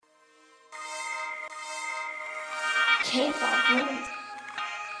KJAVU.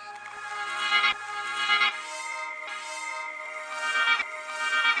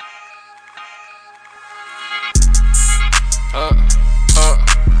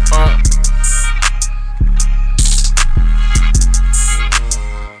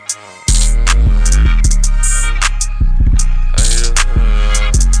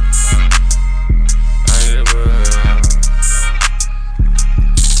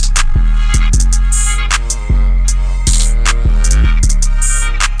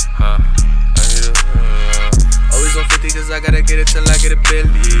 I gotta get it till I get a Billy,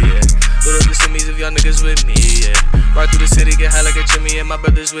 yeah. Little bits of me if y'all niggas with me, yeah. Ride through the city, get high like a Jimmy, and my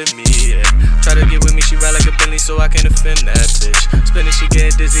brother's with me, yeah. Try to get with me, she ride like a Bentley, so I can't offend that bitch. Spinning, she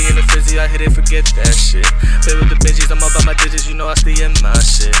getting dizzy in the fizzy, I hit it, forget that shit. Play with the Benjis, I'm all about my digits, you know I stay in my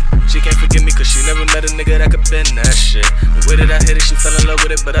shit. She can't forgive me, cause she never met a nigga that could bend that shit. The way that I hit it, she fell in love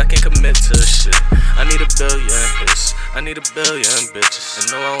with it, but I can't commit to shit. I need a billion hits, I need a billion bitches.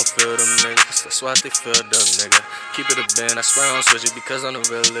 And no, I don't feel them niggas, that's why I stay filled up, nigga. Keep it a bin, I swear I don't switch it because I'm the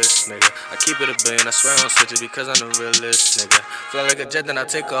realest, nigga. I keep it a bin, I swear I don't switch it because I'm the realest, nigga. Fly like a jet, then I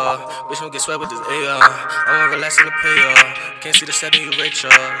take off. Bitch, don't get swept with this AR. I won't relax till the payoff. Can't see the setting, you rate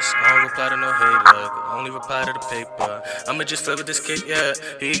yours. I don't reply to no hate, look. I only reply to the paper. I'ma just flip with this cake, yeah.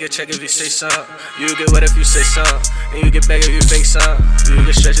 You get checked if you say something. You get wet if you say something. And you get back if you fake something. You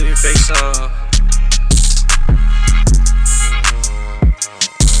get stretched if you fake something.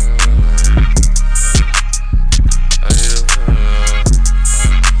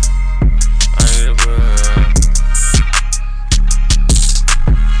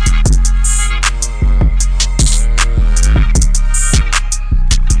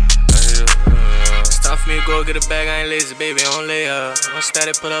 Go get a bag, I ain't lazy, baby, I don't lay up. One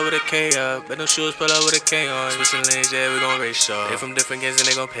static, pull up with a K up. Bet them shoes, pull up with a K on. Switching lanes, yeah, we gon' race y'all. They from different games and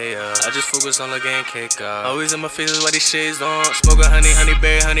they gon' pay up. I just focus on the game cake up. Always in my faces, why these shades on. Smoke a honey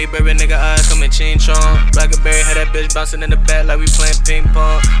berry, nigga eyes come and change on. Blackberry had that bitch bouncing in the back like we playing ping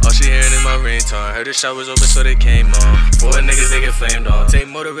pong. All she hearing is my ringtone. Heard the shot was open, so they came on. 4 niggas, they get flamed on. Take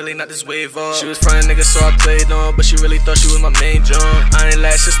motor, really not this wave on. She was frontin' niggas, so I played on. But she really thought she was my main joint. I ain't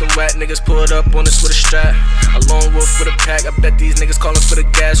last system whack, niggas pulled up on us with a strap. A lone wolf with a pack, I bet these niggas calling for the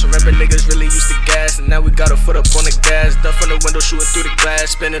gas. Remember niggas really used to gas, and now we got a foot up on the gas. Duff on the window, shooting through the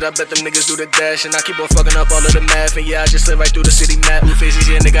glass. Spin it, I bet them niggas do the dash. And I keep on fucking up all of the math. And yeah, I just slid right through the city map. Blue faces,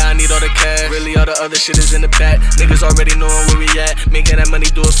 yeah nigga, I need all the cash. Really all the other shit is in the back. Niggas already knowing where we at. Making that money,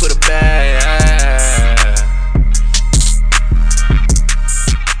 do it for the bag.